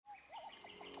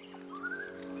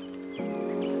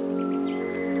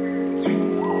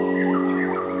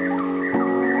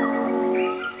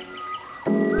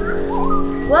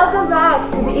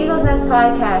to the Eagle's Nest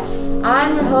podcast.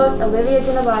 I'm your host, Olivia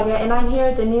Genobaga, and I'm here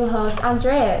with the new host,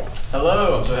 Andreas.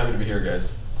 Hello, I'm so happy to be here,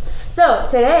 guys. So,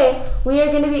 today, we are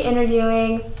going to be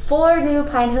interviewing 4 new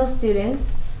Pine Hill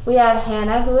students. We have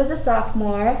Hannah, who is a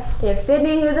sophomore. We have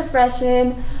Sidney, who is a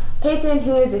freshman. Payton,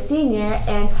 who is a senior.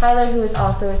 And Tyler, who is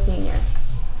also a senior.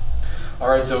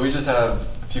 Alright, so we just have a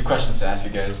few questions to ask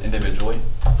you guys individually.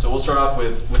 So we'll start off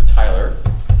with Tyler.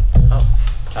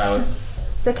 Tyler.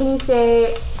 So can you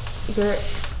say your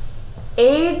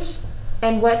age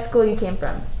and what school you came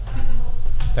from? Do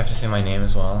I have to say my name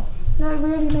as well? No,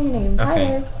 we already know your name.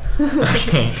 Okay. Tyler.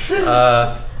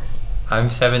 Okay. I'm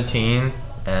 17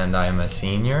 and I'm a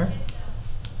senior.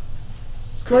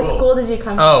 What school did you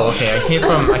come from? Oh, okay. I came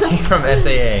from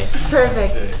SAA.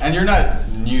 Perfect. And you're not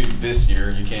new this year,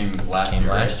 you came last year.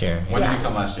 Last year. When did you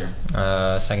come last year?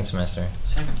 Second semester.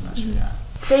 Second semester, yeah.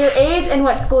 So your age and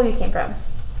what school you came from?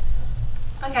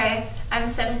 Okay, I'm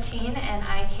 17 and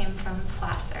I came from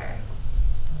Placer.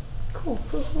 Cool.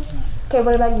 Okay,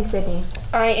 what about you, Sydney?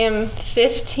 I am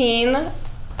 15.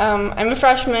 I'm a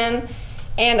freshman,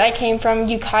 and I came from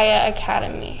Ukiah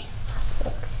Academy.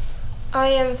 I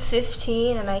am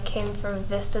 15 and I came from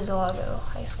Vista Del Lago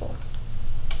High School.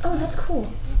 Oh, that's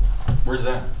cool. Where's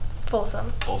that?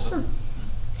 Folsom. Folsom?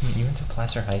 You went to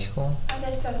Placer High School? I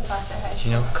did go to Placer High Do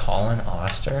School. you know Colin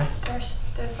Oster? There's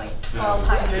like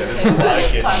 1,200 Yeah, there's kids a lot of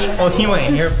at kids. Placer. Oh, he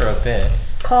went here for a bit.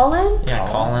 Colin? Yeah,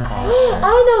 Colin I Oster.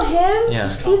 know him. Yeah.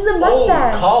 He's the Oh,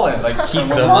 mustache. Colin. Like He's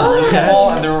when the we were really mustache.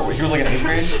 small and he was like in 8th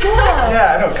grade? Yeah.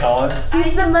 Yeah, I know Colin.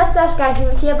 He's the mustache guy.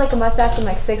 He had like a mustache in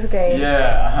like 6th grade. Yeah,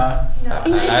 uh-huh. No,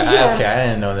 Okay, I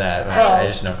didn't know that. But Oh. I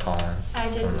just know Colin. I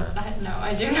didn't. No,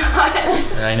 I do not.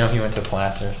 And I know he went to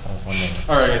Placer, so I was wondering.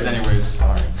 Alright guys, anyways.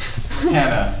 Sorry.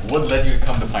 Hannah, what led you to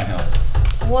come to Pine Hills?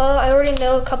 Well, I already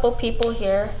know a couple people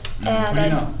here, and Who do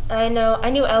you know? I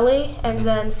knew Ellie, and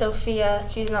then Sophia.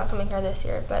 She's not coming here this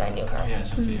year, but I knew Oh her yeah,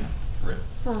 Sophia. Rip.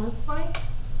 Aw.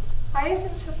 Why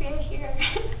isn't Sophia here?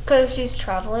 because she's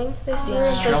traveling this Oh. year.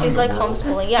 She's So traveling she's the like world.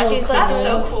 homeschooling. That's Yeah, so she's like That's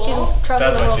doing. so cool. She's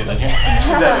traveling That's why the she's world. in here.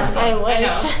 She's having fun. I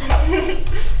I wish. know.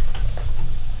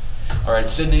 Alright,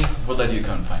 Sydney, what led you to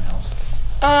come to Pine Hills?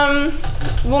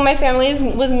 Well, my family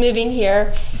was moving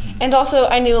here, and also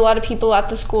I knew a lot of people at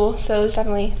the school, so it was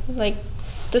definitely like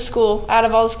the school. Out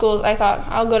of all the schools, I thought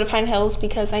I'll go to Pine Hills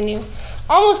because I knew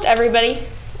almost everybody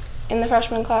in the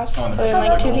freshman class, Oh, in the other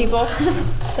than freshman like 2 class.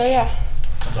 people. So yeah.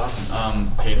 That's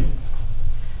awesome. Payton?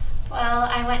 Well,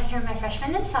 I went here my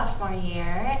freshman and sophomore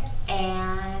year,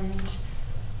 and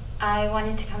I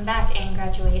wanted to come back and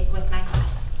graduate with my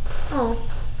class. Oh.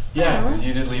 Yeah, 'cause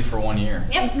you did leave for 1 year.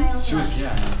 Yep, I only She was, went.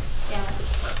 yeah. Yeah.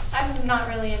 I'm not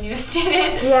really a new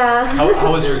student. Yeah. How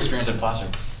was your experience at Placer?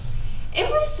 It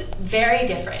was very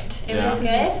different. It Yeah. was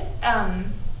good.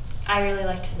 I really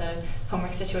liked the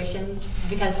homework situation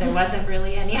because there wasn't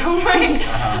really any homework.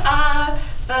 Uh-huh.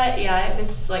 But yeah, it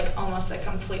was like almost a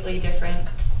completely different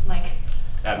like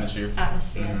Atmosphere?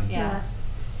 atmosphere. Mhm. Yeah.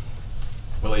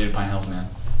 What led you to Pine Hills, man?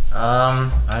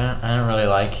 I don't really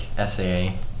like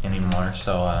SAA anymore,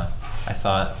 so I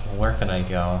thought, where could I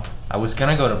go? I was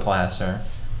gonna go to Placer,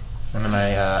 and then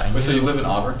I Wait, so you live in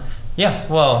Auburn? yeah,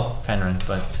 well, Penryn,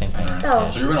 but same thing. Penryn. Oh.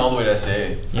 So you went all the way to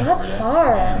SAA? Yeah. Oh, that's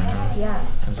far. Yeah.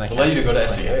 It was like What led you to go to like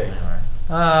SAA? half an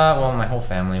hour. Well, my whole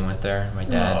family went there. My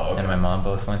dad Oh, okay. and my mom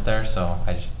both went there, so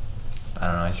I don't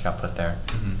know, I just got put there.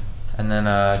 Mm-hmm. And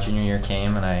then junior year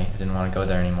came, and I didn't want to go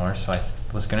there anymore, so I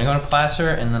was gonna go to Placer,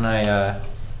 and then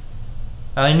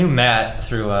I knew Matt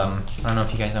through I don't know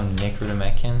if you guys know Nick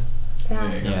Rudametkin. Yeah.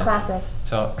 Yeah. It's classic.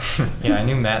 So yeah, I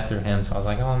knew Matt through him, so I was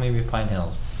like, oh, maybe Pine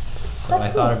Hills. So That's I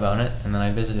thought cool. about it, and then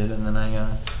I visited, and then I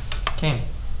came.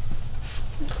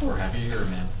 We're happy you're here,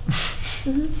 man.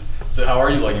 Mhm. So how are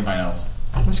you liking Pine Hills?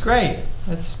 It's great.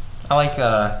 I like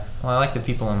the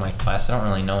people in my class. I don't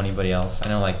really know anybody else. I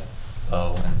know like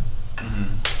Bo and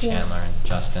Mm-hmm. Yeah. Chandler and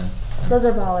Justin. And Those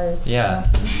are ballers. yeah, So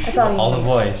that's all you all the need.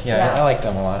 boys. Yeah, Yeah. I like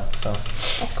them a lot. So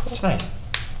That's cool. it's nice.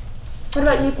 What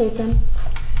about you, Payton?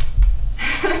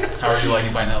 How are you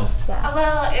liking Pine Hills? Yeah.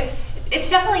 Well, it's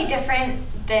definitely different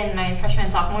than my freshman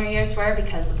and sophomore years were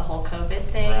because of the whole COVID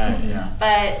thing. Right, yeah.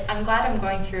 But I'm glad I'm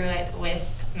going through it with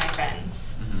my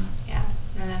friends. Mm-hmm. Yeah,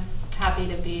 and I'm happy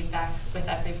to be back with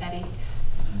everybody.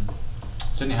 Mm-hmm.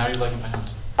 Sydney, how are you liking Pine Hills?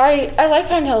 I like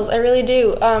Pine Hills. I really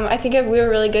do. I think we have a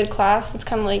really good class. It's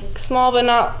kind of like small, but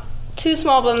not too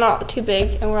small, but not too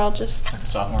big, and we're all just Like the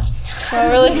sophomores?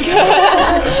 really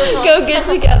go get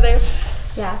together.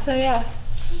 Yeah. So yeah.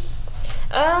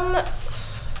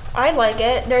 I like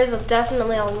it. There's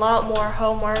definitely a lot more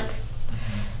homework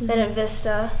than at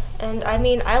Vista. And I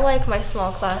mean, I like my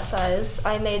small class size.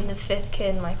 I made the 5th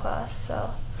kid in my class,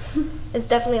 so it's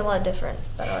definitely a lot different,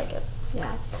 but I like it.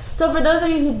 Yeah. So for those of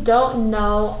you who don't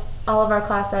know all of our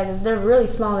class sizes, they're really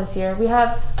small this year. We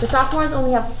have, the sophomores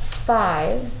only have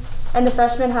 5, and the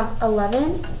freshmen have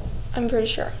 11. I'm pretty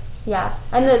sure. Yeah.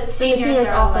 And the seniors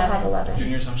are also 11. have 11.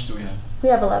 Juniors, how much do we have? We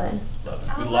have 11. 11.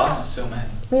 Oh, We wow. lost so many.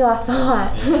 We lost a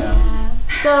lot. Yeah.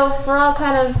 So we're all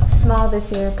kind of small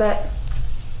this year, but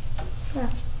yeah.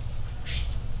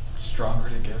 Stronger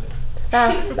together.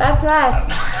 That's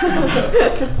us.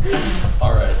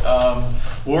 All right.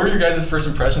 What were your guys' first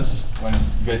impressions when you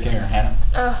guys came here, Hannah?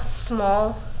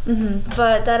 Small, Mm-hmm.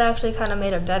 but that actually kind of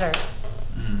made it better.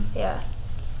 Mm-hmm. Yeah.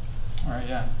 All right.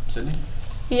 Yeah. Sydney.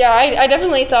 Yeah, I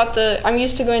definitely thought I'm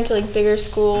used to going to like bigger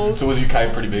schools. So was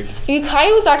Ukiah pretty big?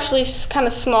 Ukiah was actually kind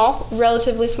of small,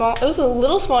 relatively small. It was a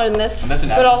little smaller than this. And that's an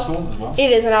but Adventist school as well.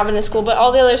 It is an Adventist school, but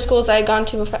all the other schools I had gone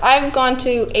to before, I've gone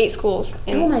to 8 schools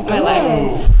in Oh my my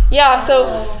life. goodness. Yeah, so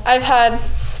I've had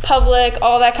public,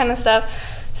 all that kind of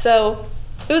stuff. So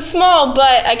it was small,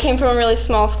 but I came from a really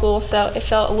small school, so it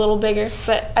felt a little bigger.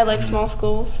 But I like small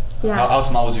schools. Yeah. How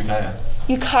small was Ukiah?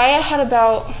 Ukiah had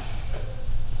about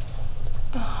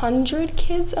 100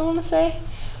 kids, I want to say.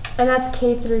 And that's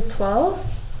K through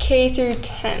 12? K through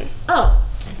 10. Oh.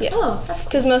 Yes. Oh, that's cool.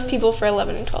 Because most people for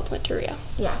 11 and 12 went to Rio.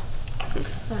 Yeah. Okay.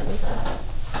 That makes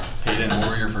sense. Payton, what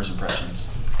were your first impressions?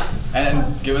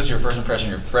 And give us your first impression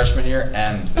your freshman year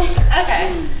and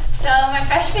Okay, so my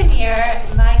freshman year,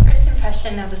 my first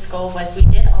impression of the school was we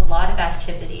did a lot of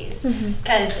activities.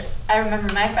 Because I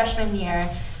remember my freshman year,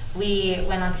 we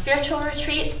went on spiritual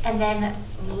retreat, and then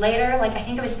later, like I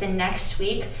think it was the next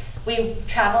week, we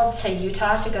traveled to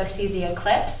Utah to go see the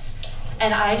eclipse.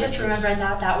 And I just remember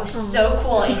that was so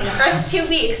cool. In the first 2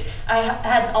 weeks, I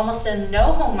had almost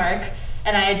no homework,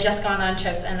 and I had just gone on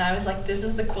trips, and I was like, this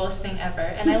is the coolest thing ever.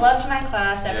 And I loved my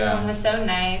class. Everyone was so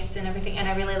nice and everything, and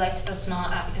I really liked the small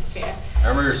atmosphere. I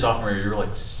remember your sophomore year, you were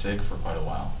like sick for quite a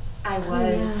while. I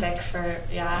was sick for,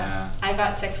 Yeah. I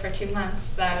got sick for 2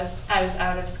 months. I was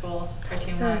out of school for 2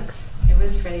 Sucks. months. It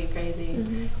was pretty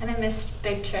crazy. And I missed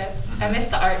Big Trip. I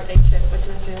missed the art Big Trip, which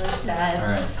was really sad. All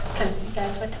right. Because you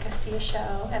guys went to go see a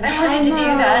show, and I wanted to do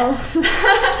that. But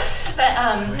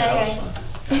Yeah, that was anyway.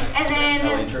 fun. And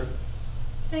then, LA trip.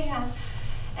 oh yeah.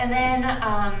 And then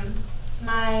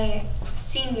my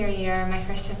senior year, my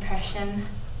first impression,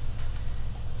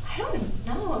 I don't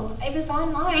know. It was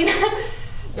online.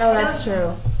 Oh, that's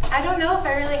true. I don't know if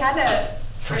I really had a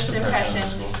first impression. of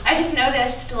school. I just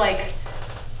noticed, like,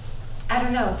 I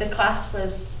don't know,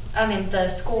 the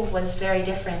school was very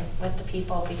different with the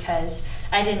people because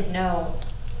I didn't know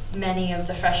many of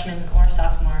the freshmen or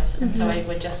sophomores, and so I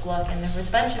would just look, and there was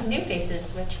a bunch of new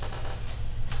faces, which,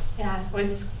 yeah,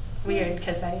 was weird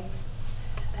because I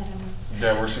don't know.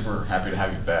 Yeah, we're super happy to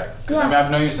have you back. Because Yeah. I mean,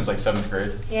 I've known you since like 7th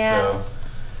grade. Yeah. So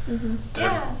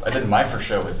Yeah. I did my first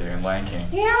show with you in Lion King.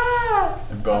 Yeah.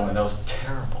 In Bowman. That was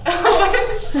terrible.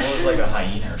 It was like a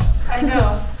hyena or something. I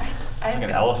know. It's like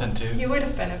an elephant too. You would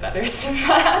have been a better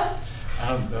Simba. I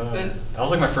don't know. That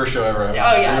was like my first show ever. I'm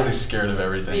yeah. really scared of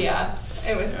everything. Yeah.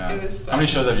 It was Yeah. It was fun. How many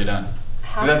shows have you done?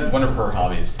 'Cause that's one of her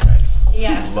hobbies.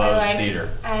 Yes, She loves I like theater.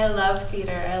 I love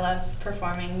theater. I love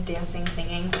performing, dancing,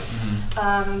 singing.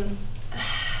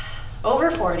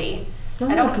 Over 40. Oh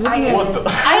I don't. my I, goodness. What the?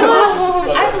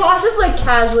 I've lost. Just like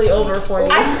casually over 40.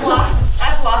 I've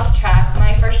lost track.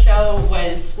 My first show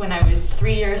was when I was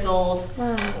 3 years old,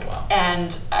 Wow. Oh, wow.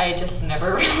 and I just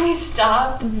never really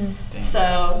stopped. Mm-hmm. Dang.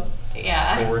 So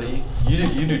yeah. 40. You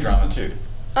do drama too.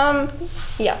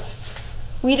 Yes.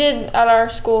 We did, at our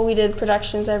school, we did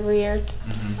productions every year.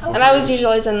 Mm-hmm. And I was usually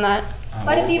always in that.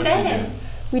 What have you been did in?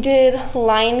 We did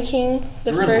Lion King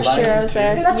the You were in first Lion year I King was too?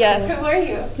 there. That's Yes. Who were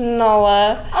you?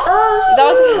 Nala. Oh,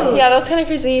 That was kind of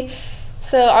crazy.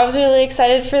 So I was really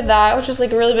excited for that, which was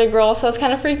like a really big role. So I was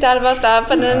kind of freaked out about that,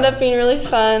 but it ended up being really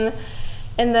fun.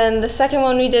 And then the second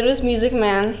one we did was Music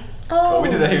Man. Oh, we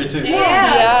did that here too.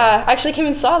 Yeah. Yeah, I actually came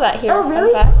and saw that here. Oh, fun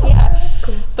really? fact, yeah. That's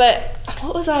cool. But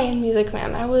what was I in Music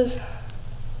Man? I was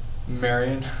the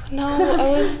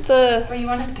Were you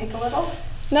one of the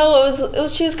Piccolitos? no. It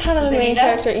was she was kind of the main Zanita?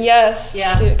 character. Yes.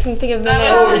 Yeah. Dude, I couldn't think of the That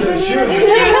name. was- Oh, she was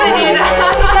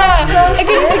I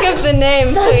couldn't think of the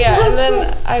name. So yeah, and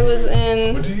then I was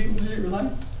in. What did you rely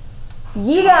on?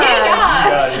 Yeah.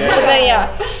 But then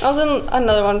yeah, I was in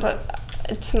another one, but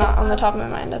it's not on the top of my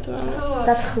mind at the moment.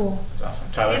 That's cool. That's awesome.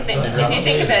 Tyler, If any you drama?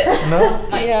 think of it. No.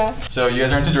 Yeah. So you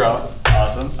guys are into drama.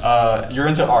 Awesome. You're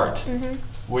into art,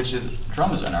 which is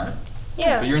drama's an art, but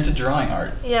Yeah. you're into drawing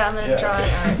art. Yeah, I'm in Yeah, drawing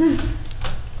okay. art.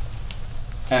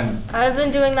 And I've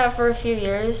been doing that for a few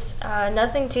years.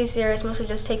 Nothing too serious, mostly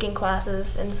just taking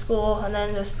classes in school and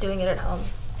then just doing it at home.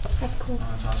 That's cool. oh,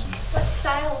 that's awesome. What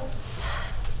style?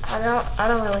 I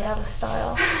don't really have a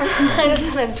style. I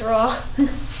just kind of draw. And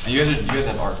you guys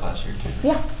have art class here too.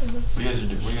 Yeah. What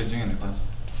are you guys doing in the class?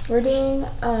 We're doing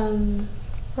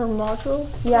Or module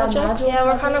Yeah, projects? module. Yeah,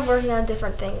 we're kind of working on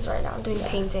different things right now. I'm doing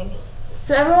painting.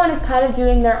 so everyone is kind of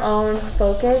doing their own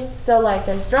focus. So like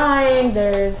there's drawing,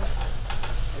 there's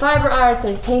fiber art,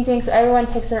 there's painting. So everyone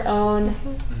picks their own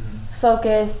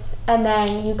focus, and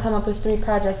then you come up with 3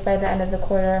 projects by the end of the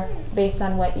quarter based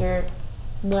on what you're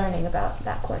learning about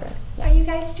that quarter. Are you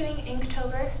guys doing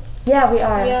Inktober? Yeah, we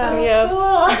are. Yeah. Yeah.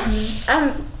 Cool.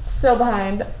 I'm so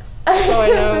behind. Oh, I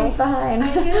know. I'm just behind.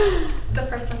 I did the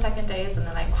first and second days and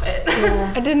then I quit.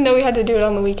 Yeah. I didn't know we had to do it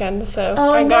on the weekend, so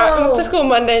Oh, I went no. to school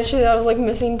Monday and I was like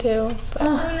missing too. But Oh,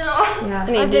 No. yeah. I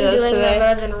need I've to do been this doing today. them, but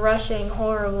I've been rushing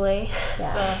horribly,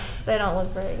 Yeah. so they don't look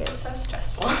very good. It's so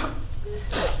stressful.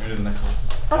 Maybe to the next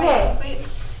one. Okay. Wait.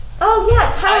 Oh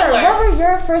yeah, Tyler. Tyler. What were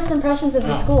your first impressions of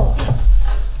the Oh. school?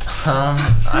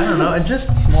 I don't know. It's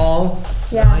just small.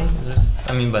 Yeah. Really.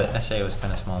 I mean, but SA was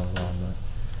kind of small as well.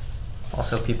 But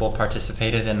also, people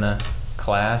participated in the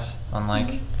class,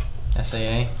 unlike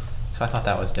SAA. So I thought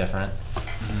that was different.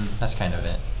 That's kind of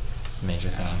it. It's a major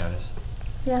thing I noticed.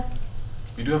 Yeah.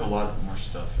 We do have a lot more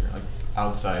stuff here, like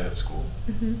outside of school.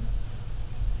 hmm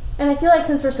And I feel like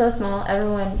since we're so small,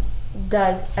 everyone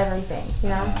does everything. You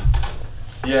know.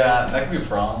 Yeah, that can be a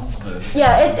problem. But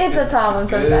Yeah, it's a problem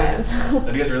good. sometimes.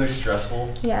 Then it gets really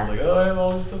stressful. Yeah. It's like, oh, I have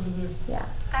all this stuff to do. Yeah.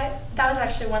 That was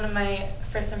actually one of my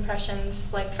first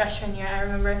impressions, like freshman year. I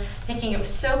remember thinking it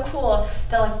was so cool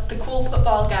that like the cool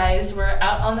football guys were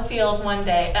out on the field one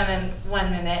day and then 1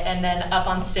 minute and then up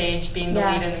on stage being the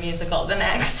Yeah. lead in the musical the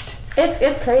next.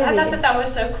 It's crazy. I thought that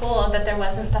was so cool that there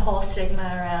wasn't the whole stigma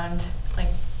around like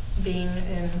being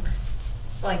in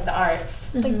like the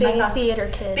arts. Like Mhm. being I a thought- theater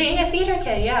kid. Being a theater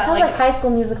kid, yeah. Sounds like High School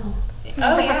Musical.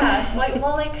 Oh yeah, like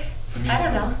The I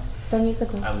don't know. The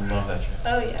musical. I love that show.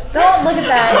 Oh yes. Don't look at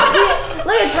that.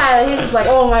 Look at Tyler. He's just like,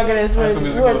 oh my goodness. High Words, School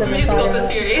Musical, words the of Musical fire. the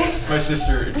series. My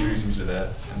sister introduced me to that.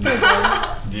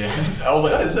 And yeah, I was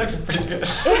like, oh, this is actually pretty good.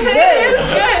 It's It good. is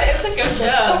good. It's a good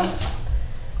show.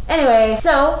 Anyway,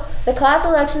 so the class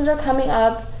elections are coming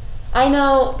up. I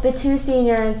know the 2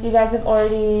 seniors, you guys have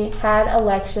already had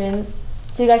elections,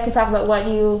 so you guys can talk about what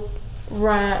you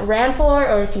ran for,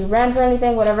 or if you ran for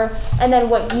anything, whatever, and then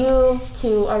what you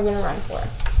 2 are going to run for.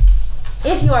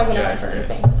 If you are going to Yeah, run for I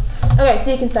forget. anything. Okay, so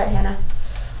you can start, Hannah.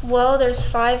 Well, there's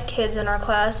 5 kids in our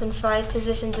class and 5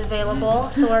 positions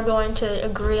available, so we're going to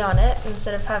agree on it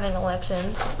instead of having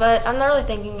elections. But I'm not really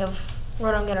thinking of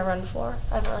what I'm going to run for.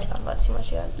 I haven't really thought about it too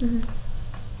much yet.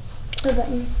 What about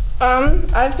you?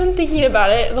 I've been thinking about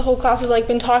it. The whole class has like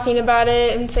been talking about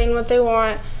it and saying what they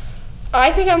want.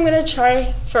 I think I'm gonna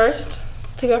try first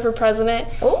to go for president,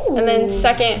 Ooh. and then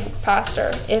second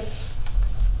pastor. If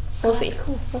we'll see,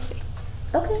 Cool. we'll see.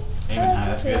 Okay. Amen.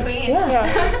 That's good. Queen. Yeah.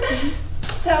 Yeah.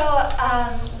 So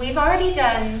we've already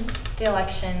done the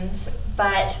elections,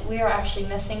 but we are actually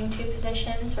missing 2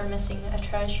 positions. We're missing a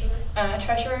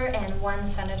treasurer and 1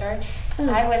 senator. Mm.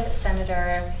 I was a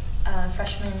senator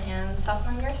freshman and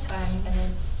sophomore year, so I'm gonna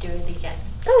do it again.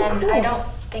 Oh, and cool. I don't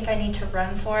think I need to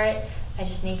run for it. I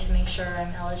just need to make sure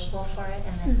I'm eligible for it,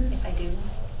 and then Mhm. if I do,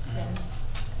 then,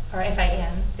 or if I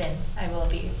am, then I will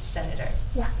be senator.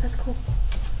 Yeah, that's cool.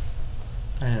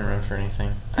 I didn't run for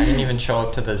anything. I didn't even show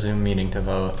up to the Zoom meeting to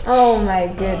vote. Oh my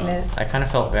goodness. I kind of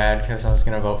felt bad because I was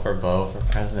going to vote for Bo for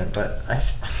president, but I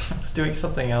was doing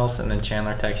something else, and then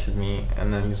Chandler texted me,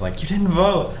 and then he's like, you didn't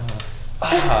vote.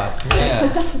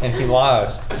 Man. And he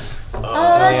lost. Oh,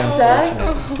 Really that sucks.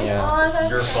 unfortunate. Yeah.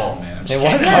 Your fault, man. I'm It just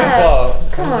wasn't kidding. my Yeah.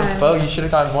 fault. Come on. Bo, you should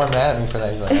have gotten more mad at me for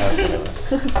that. He's like, oh,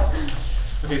 whatever.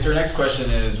 Okay, so our next question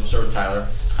is, we'll start with Tyler.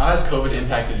 How has COVID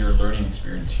impacted your learning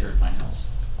experience here at Pine Hills?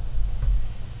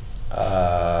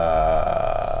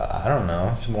 I don't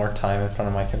know. Just more time in front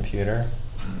of my computer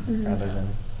Mhm. rather than.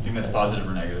 Do you think that's positive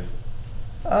or negative?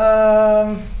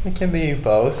 It can be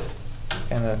both.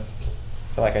 Kind of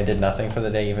feel like I did nothing for the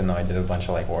day, even though I did a bunch of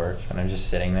like work, and I'm just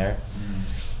sitting there.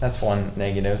 That's one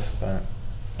negative, but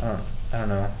I don't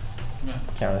know. Yeah.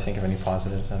 Can't really think of any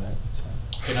positives of it. So.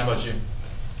 Okay, how about you?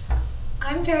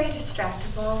 I'm very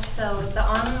distractible, so the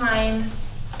online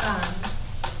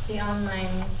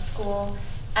school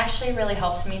actually really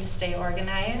helped me to stay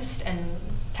organized and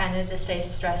kind of to stay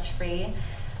stress-free.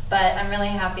 But I'm really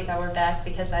happy that we're back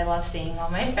because I love seeing all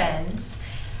my friends.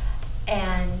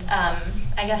 And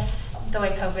I guess the way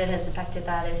COVID has affected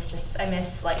that is just I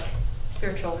miss like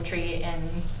spiritual retreat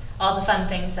and all the fun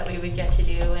things that we would get to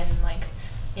do, and like,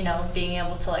 you know, being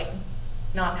able to like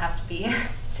not have to be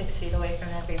 6 feet away from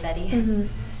everybody. Mhm.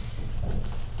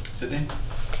 Sydney?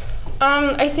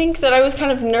 I think that I was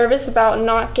kind of nervous about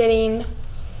not getting,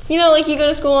 you know, like you go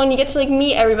to school and you get to like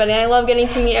meet everybody, and I love getting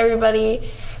to meet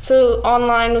everybody. So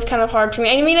online was kind of hard for me.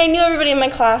 I mean, I knew everybody in my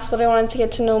class, but I wanted to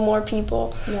get to know more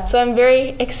people. Yeah. So I'm very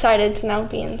excited to now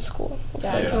be in school. So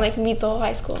Yeah. I can like meet the whole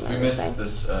high school and We everything.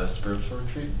 missed this spiritual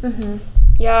retreat.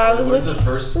 Yeah, I was What was like, the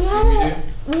first We thing had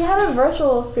we do? we had a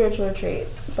virtual spiritual retreat,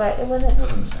 but it wasn't. It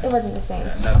wasn't the same. It wasn't the same.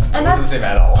 Yeah, And it wasn't the that's- same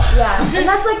at all. Yeah, and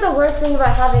that's like the worst thing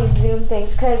about having Zoom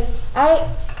things, because I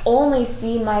only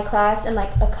see my class and like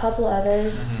a couple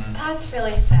others. That's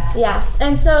really sad. Yeah,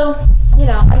 and so, you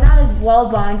know, I'm not as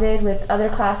well bonded with other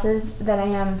classes that I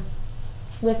am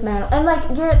with my own. And like,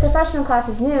 the freshman class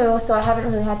is new, so I haven't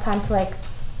really had time to like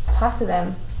talk to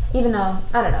them, even though,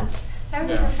 I don't know. I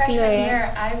remember Yeah. freshman Yeah.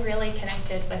 year, I really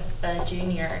connected with the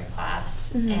junior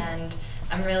class, and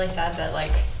I'm really sad that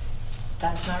like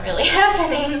that's not really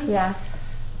happening. Yeah.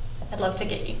 I'd love to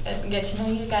get to know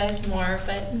you guys more,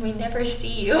 but we never see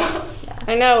you.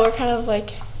 I know, we're kind of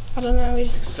like, I don't know, we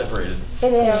just, Separated.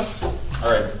 It is.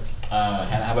 All right.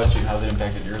 Hannah, how about you? How's it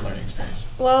impacted your learning experience?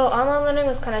 Well, online learning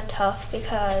was kind of tough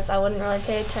because I wouldn't really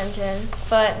pay attention.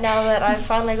 But now that I've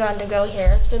finally gotten to go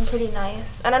here, it's been pretty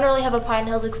nice. And I don't really have a Pine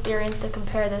Hills experience to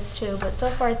compare this to, but so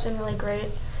far it's been really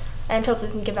great. And hopefully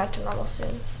we can get back to normal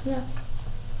soon. Yeah.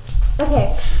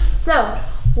 Okay, so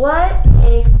what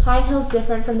makes Pine Hills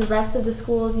different from the rest of the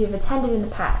schools you've attended in the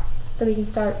past? So we can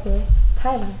start with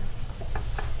Tyler.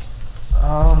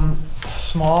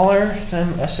 Smaller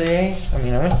than SAA. I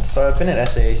mean, I've been at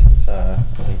SAA since I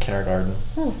was in kindergarten.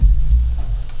 Oh.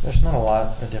 There's not a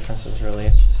lot of differences really.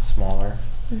 It's just smaller,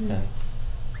 and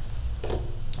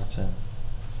that's it.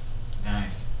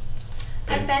 Nice.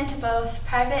 I've been to both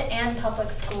private and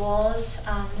public schools.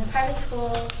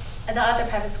 The other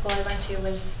private school I went to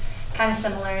was kind of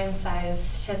similar in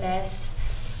size to this,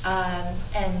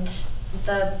 and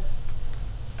the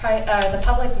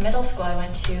public middle school I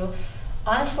went to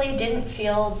honestly didn't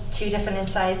feel too different in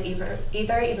size either,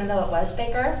 even though it was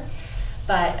bigger.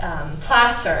 But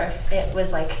Placer, it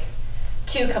was like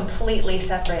two completely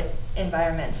separate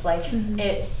environments. Like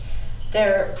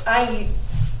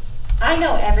I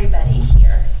know everybody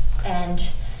here, and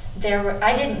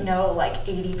I didn't know like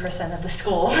 80% of the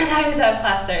school when I was at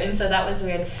Placer, and so that was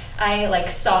weird. I like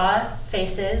saw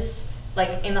faces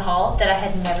like in the hall that I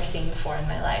had never seen before in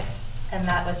my life, and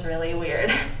that was really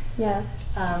weird. Yeah.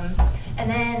 And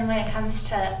then when it comes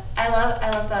to, I love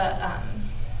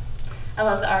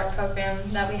the art program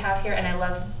that we have here, and I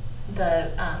love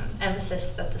the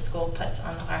emphasis that the school puts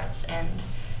on the arts, and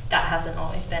that hasn't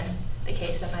always been the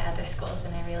case at my other schools,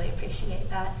 and I really appreciate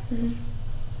that.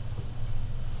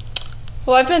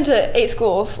 well, I've been to 8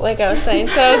 schools, like I was saying,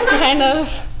 so it's kind of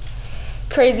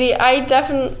crazy. I've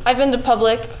been to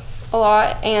public a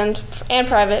lot and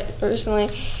private recently.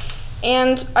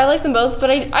 And I like them both, but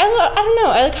I don't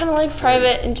know. I kind of like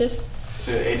private and just.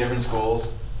 So 8 different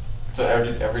schools. So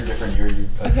every different year you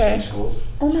change schools.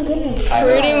 Oh my goodness.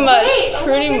 Pretty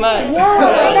much. Yeah,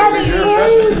 that's You're a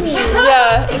freshman. crazy.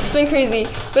 Yeah, it's been crazy,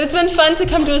 but it's been fun to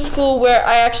come to a school where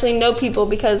I actually know people,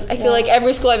 because I feel like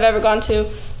every school I've ever gone to,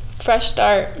 fresh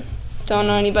start, don't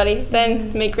know anybody,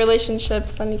 then make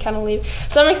relationships, then you kind of leave.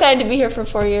 So I'm excited to be here for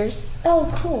 4 years.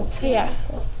 Oh, cool. So yeah.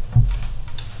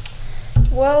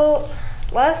 Well,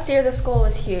 last year the school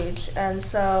was huge, and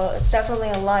so it's definitely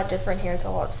a lot different here. It's a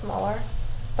lot smaller,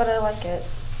 but I like it.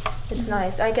 It's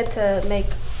nice. I get to make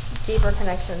deeper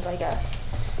connections, I guess,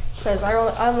 because I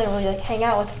only really like hang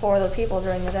out with 4 other people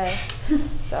during the day.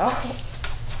 So.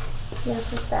 Yeah,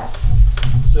 that's that.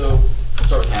 So let's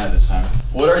start with Hannah this time.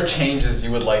 What are changes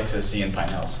you would like to see in Pine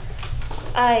Hills?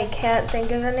 I can't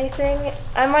think of anything.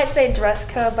 I might say dress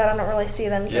code, but I don't really see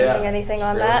them changing anything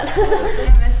on that.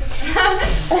 I miss it.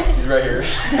 He's right here.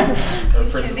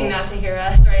 He's choosing not to hear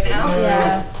us right now.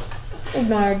 Yeah.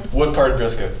 Ignored. What part of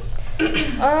dress code?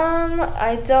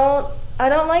 I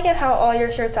don't like it how all your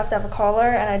shirts have to have a collar,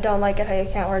 and I don't like it how you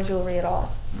can't wear jewelry at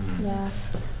all. Yeah.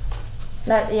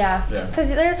 Yeah. Yeah.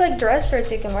 Because there's like dress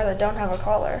shirts you can wear that don't have a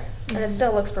collar, and it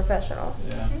still looks professional.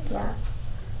 Yeah. Yeah.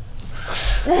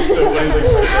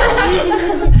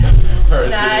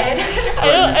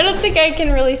 I don't think I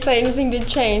can really say anything to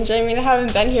change. I mean, I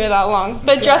haven't been here that long,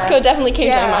 but dress code definitely came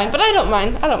to my mind. But I don't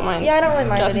mind. Yeah, I don't really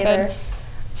mind dress it code. either.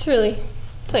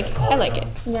 It's like I like it.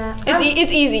 Yeah.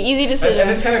 It's easy decision.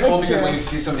 And it's kind of cool It's because true. when you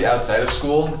see somebody outside of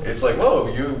school, it's like, whoa,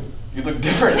 you look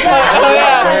different. Oh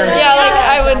yeah, yeah. Like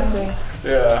I would. Exactly.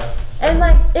 Yeah. And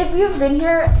like, if you've been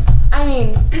here, I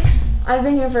mean, I've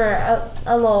been here for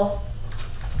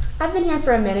I've been here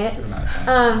for a minute. Good amount of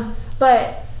time.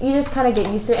 But you just kind of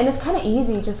get used to it, and it's kind of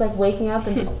easy, just like waking up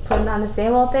and just putting on the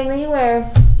same old thing that you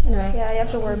wear. Anyway. Yeah, you have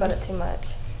to worry about it too much.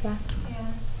 Yeah. Yeah.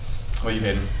 What you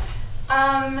Payton?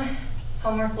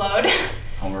 Homework load.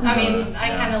 Homework I mean, load, I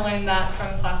yeah. kind of learned that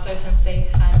from Placer since they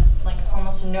had like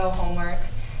almost no homework.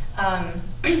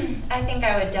 I think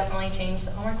I would definitely change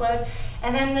the homework load,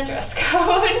 and then the dress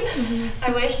code.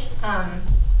 I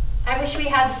wish we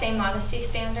had the same modesty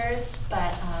standards,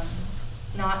 but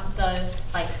not the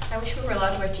like. I wish we were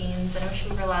allowed to wear jeans, and I wish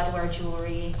we were allowed to wear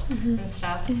jewelry and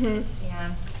stuff.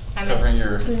 Yeah, I Covering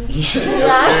miss. your.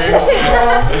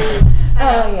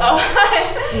 Oh yeah. Oh.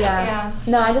 Yeah. Yeah.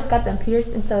 No, I just got them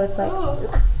pierced, and so it's like. Ooh.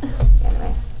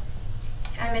 Anyway.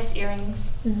 I miss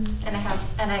earrings, and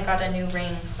I got a new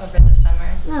ring over the summer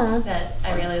Oh. that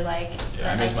I really like.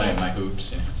 Yeah, I miss my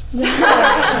hoops.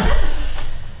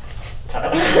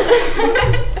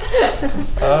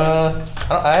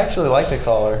 I actually like the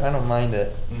collar. I don't mind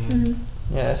it. Mm-hmm.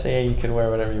 Yeah, SAA you could wear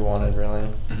whatever you wanted, really.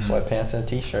 Sweatpants and a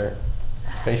t-shirt.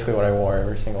 It's basically what I wore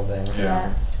every single day.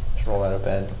 Yeah. Just roll out of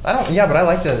bed. Yeah, but I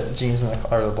like the jeans and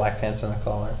or the black pants and the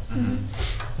collar.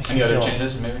 Any other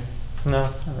changes, maybe? No,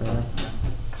 not really.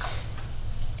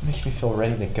 Makes me feel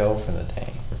ready to go for the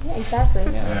day. Yeah, exactly.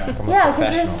 Yeah, like I'm a Yeah,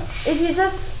 professional. because if you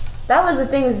just, that was the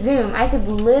thing with Zoom. I could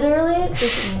literally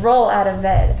just roll out of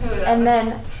bed. Ooh, And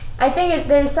then I think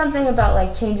there's something about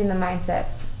like changing the mindset.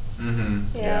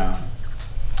 Yeah.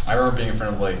 I remember being in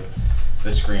front of like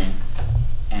the screen,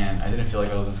 and I didn't feel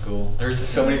like I was in school. There was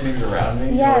just so many things around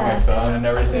me, like my phone and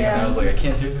everything, and I was like, I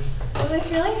can't do this. It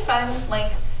was really fun,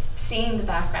 like seeing the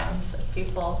backgrounds of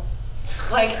people.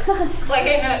 Like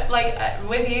I know,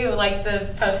 with you, like the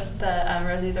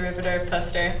Rosie the Riveter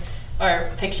poster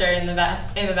or picture in the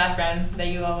background that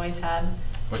you always had.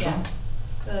 Which one?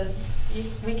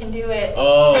 We can do it.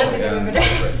 Oh, Rosie the yeah. Riveter.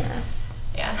 Right.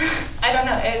 Yeah, I don't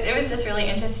know. It was just really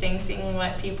interesting seeing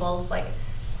what people's like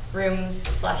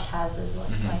rooms/houses look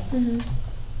like.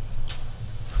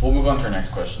 We'll move on to our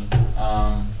next question.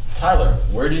 Tyler,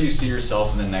 where do you see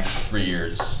yourself in the next 3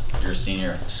 years? You're a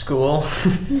senior. School,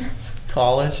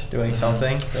 college, doing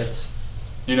something that's.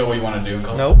 Do you know what you want to do in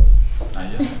college? Nope.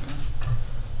 Not yet.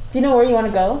 Do you know where you want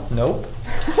to go? Nope.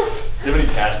 Do you have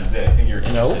any passions that I think you're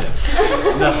interested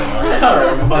in? Nothing. All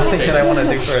right, move on to Nothing that I Payton. want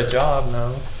to do for a job.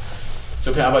 No.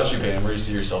 So, how about you, Payton? Where do you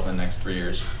see yourself in the next 3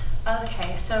 years?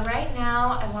 Okay, so right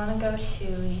now I want to go to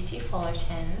UC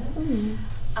Fullerton.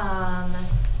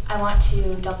 I want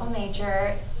to double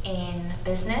major in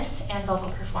business and vocal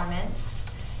performance,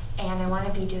 and I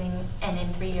want to be doing, and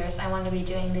in 3 years, I want to be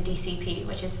doing the DCP,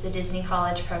 which is the Disney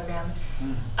College Program.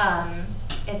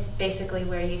 It's basically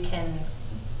where you can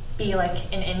be like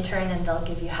an intern and they'll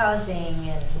give you housing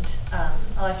and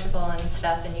electrical and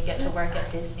stuff, and you get to work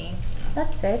at Disney.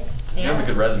 That's sick. You have a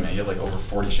good resume. You have like over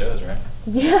 40 shows, right?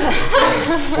 Yeah.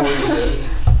 40 shows.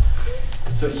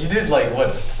 So you did like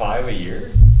what, 5 a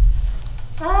year?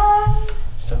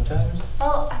 Sometimes.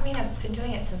 Well, I mean, I've been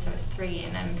doing it since I was 3,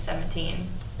 and I'm 17.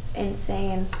 It's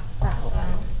insane. Wow. So,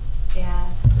 yeah.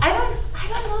 I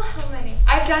don't know how many.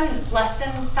 I've done less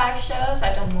than 5 shows.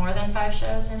 I've done more than 5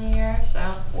 shows in a year. So.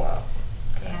 Wow.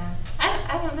 Yeah.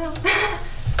 I don't know.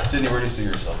 Sydney, where do you see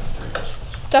yourself in 3 years?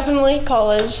 Definitely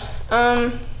college.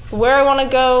 Where I want to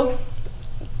go,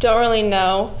 don't really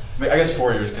know. I guess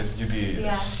 4 years because you'd be a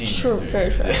Yeah. senior. True, dude. very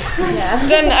true. Yeah.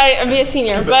 Then I'd be a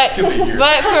senior. Skip a year.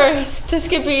 But to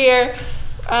skip a year,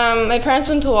 my parents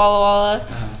went to Walla Walla,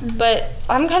 but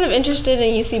I'm kind of interested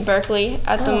in UC Berkeley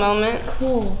at the moment,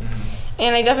 Cool.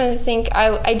 and I definitely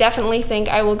think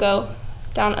I will go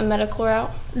down a medical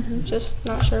route. Just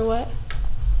not sure what.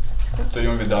 So you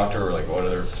want to be a doctor or like what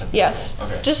other type of Yes.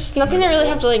 Okay. Just nothing to really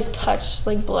have to like touch,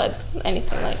 like blood,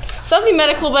 anything like something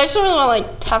medical. But I just don't really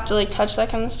want to have to touch that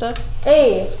kind of stuff.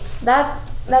 Hey, that's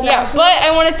Yeah, actually, but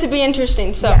I want it to be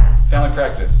interesting. So yeah. Family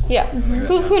practice. yeah,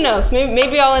 who knows?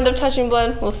 Maybe I'll end up touching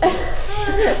blood. We'll see.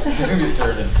 She's gonna be a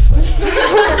surgeon.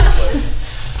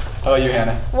 How about you,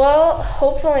 Hannah? Well,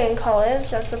 hopefully in college.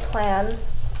 That's the plan.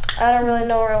 I don't really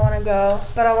know where I want to go,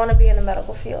 but I want to be in the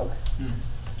medical field.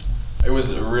 It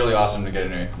was really awesome to get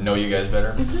to know you guys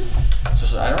better.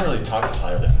 Just I don't really talk to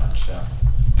Tyler that much, so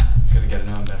gotta get to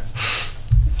know him better.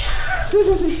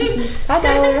 Hi,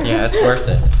 Tyler. Yeah, it's worth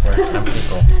it. It's worth it. I'm pretty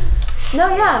cool.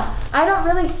 No, yeah. I don't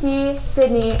really see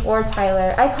Sydney or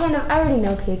Tyler. I already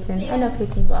know Payton. I know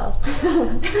Payton well.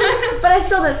 But I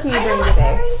still don't see you I during know, the I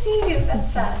day. never see you.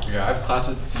 That's sad. Yeah, I have class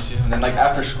with you, and then like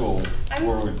after school,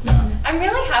 I'm- yeah. I'm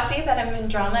really happy that I'm in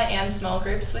drama and small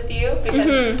groups with you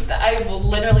because I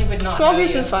literally would not Small know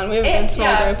groups you. is fun. We have good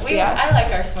small groups. Yeah. I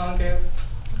like our small group.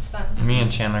 It's fun. Me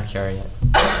and Chandler carry it.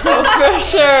 Oh, for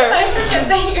sure. I forget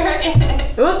that you're in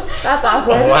it. Oops, that's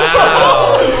awkward.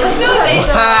 Wow. No, they don't.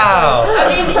 Wow. I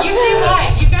mean, you say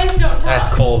hi. You guys don't talk. That's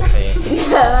cold, Payton. Yeah,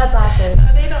 that's awkward.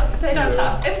 No, they don't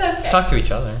talk. It's okay. Talk to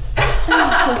each other.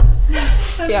 Yeah,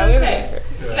 Yeah, we have a okay.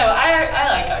 good group. No,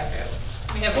 I like our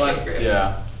group. We have a good group.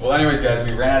 Yeah. Well, anyways, guys,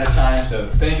 we ran out of time, so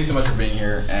thank you so much for being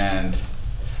here, and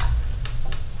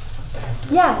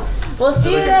Yeah, we'll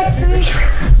see you next week.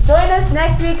 Join us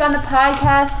next week on the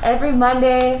podcast every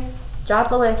Monday.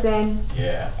 Drop a listen.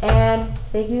 yeah. And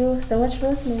thank you so much for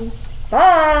listening.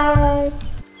 Bye.